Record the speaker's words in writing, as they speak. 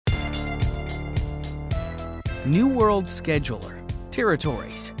New World Scheduler,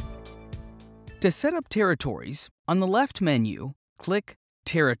 Territories. To set up territories, on the left menu, click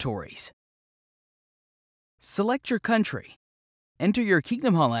Territories. Select your country, enter your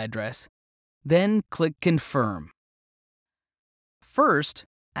Kingdom Hall address, then click Confirm. First,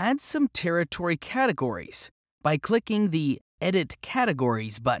 add some territory categories by clicking the Edit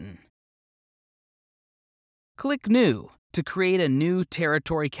Categories button. Click New to create a new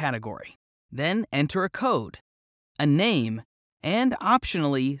territory category. Then enter a code, a name, and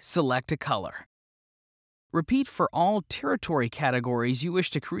optionally select a color. Repeat for all territory categories you wish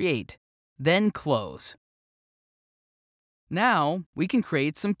to create, then close. Now we can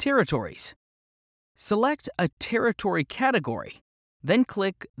create some territories. Select a territory category, then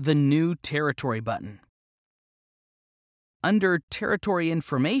click the New Territory button. Under Territory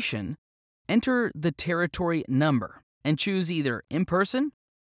Information, enter the territory number and choose either in-person,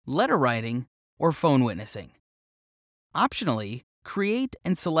 letter writing, or phone witnessing. Optionally, create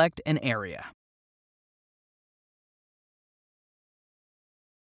and select an area.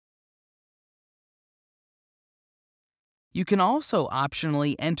 You can also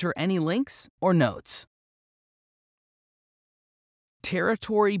optionally enter any links or notes.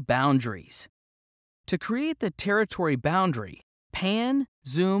 Territory Boundaries. To create the territory boundary, pan,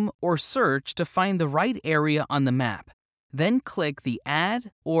 zoom, or search to find the right area on the map. Then click the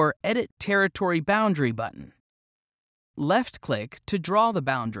Add or Edit Territory Boundary button. Left-click to draw the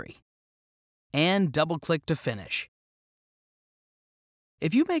boundary, and double-click to finish.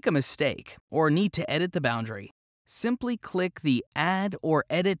 If you make a mistake or need to edit the boundary, simply click the Add or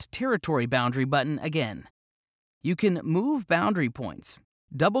Edit Territory Boundary button again. You can move boundary points,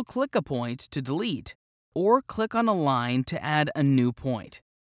 double-click a point to delete, or click on a line to add a new point.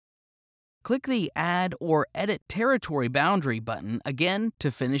 Click the Add or Edit Territory Boundary button again to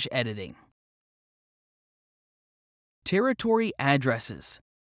finish editing. Territory Addresses.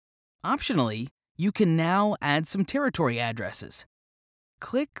 Optionally, you can now add some territory addresses.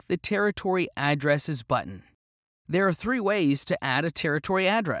 Click the Territory Addresses button. There are 3 ways to add a territory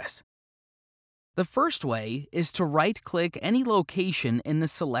address. The first way is to right-click any location in the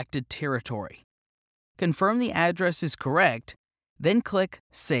selected territory. Confirm the address is correct, then click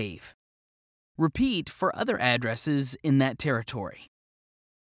Save. Repeat for other addresses in that territory.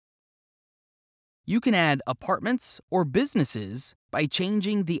 You can add apartments or businesses by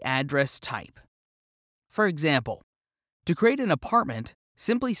changing the address type. For example, to create an apartment,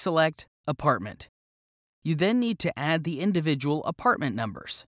 simply select Apartment. You then need to add the individual apartment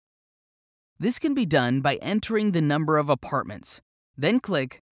numbers. This can be done by entering the number of apartments, then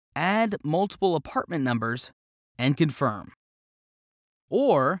click Add Multiple Apartment Numbers and confirm.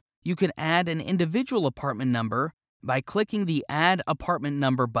 Or you can add an individual apartment number by clicking the Add Apartment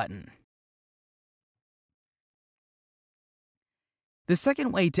Number button. The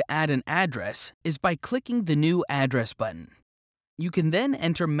second way to add an address is by clicking the New Address button. You can then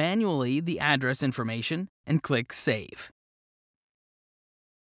enter manually the address information and click Save.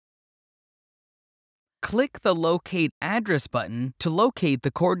 Click the Locate Address button to locate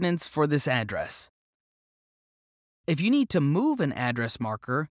the coordinates for this address. If you need to move an address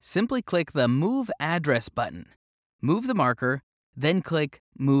marker, simply click the Move Address button. Move the marker, then click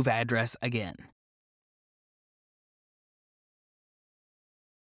Move Address again.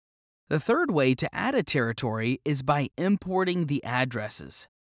 The third way to add a territory is by importing the addresses.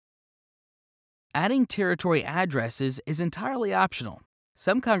 Adding territory addresses is entirely optional.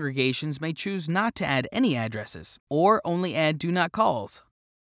 Some congregations may choose not to add any addresses or only add do not calls.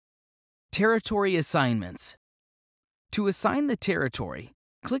 Territory Assignments. To assign the territory,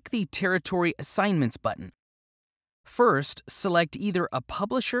 click the Territory Assignments button. First, select either a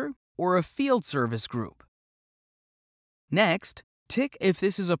publisher or a field service group. Next, tick if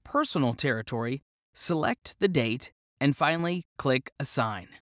this is a personal territory, select the date, and finally click Assign.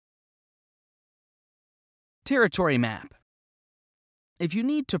 Territory Map. If you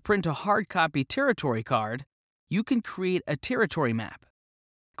need to print a hard copy territory card, you can create a territory map.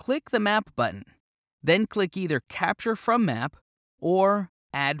 Click the Map button. Then click either Capture from Map or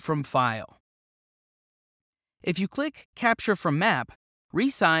Add from File. If you click Capture from Map,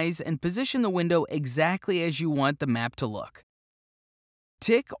 resize and position the window exactly as you want the map to look.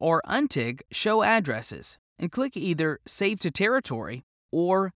 Tick or untick Show Addresses and click either Save to Territory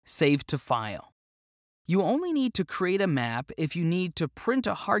or Save to File. You only need to create a map if you need to print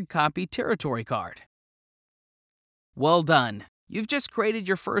a hard copy territory card. Well done! You've just created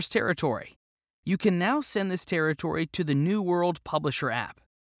your first territory. You can now send this territory to the New World Publisher app,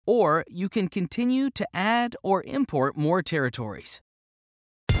 or you can continue to add or import more territories.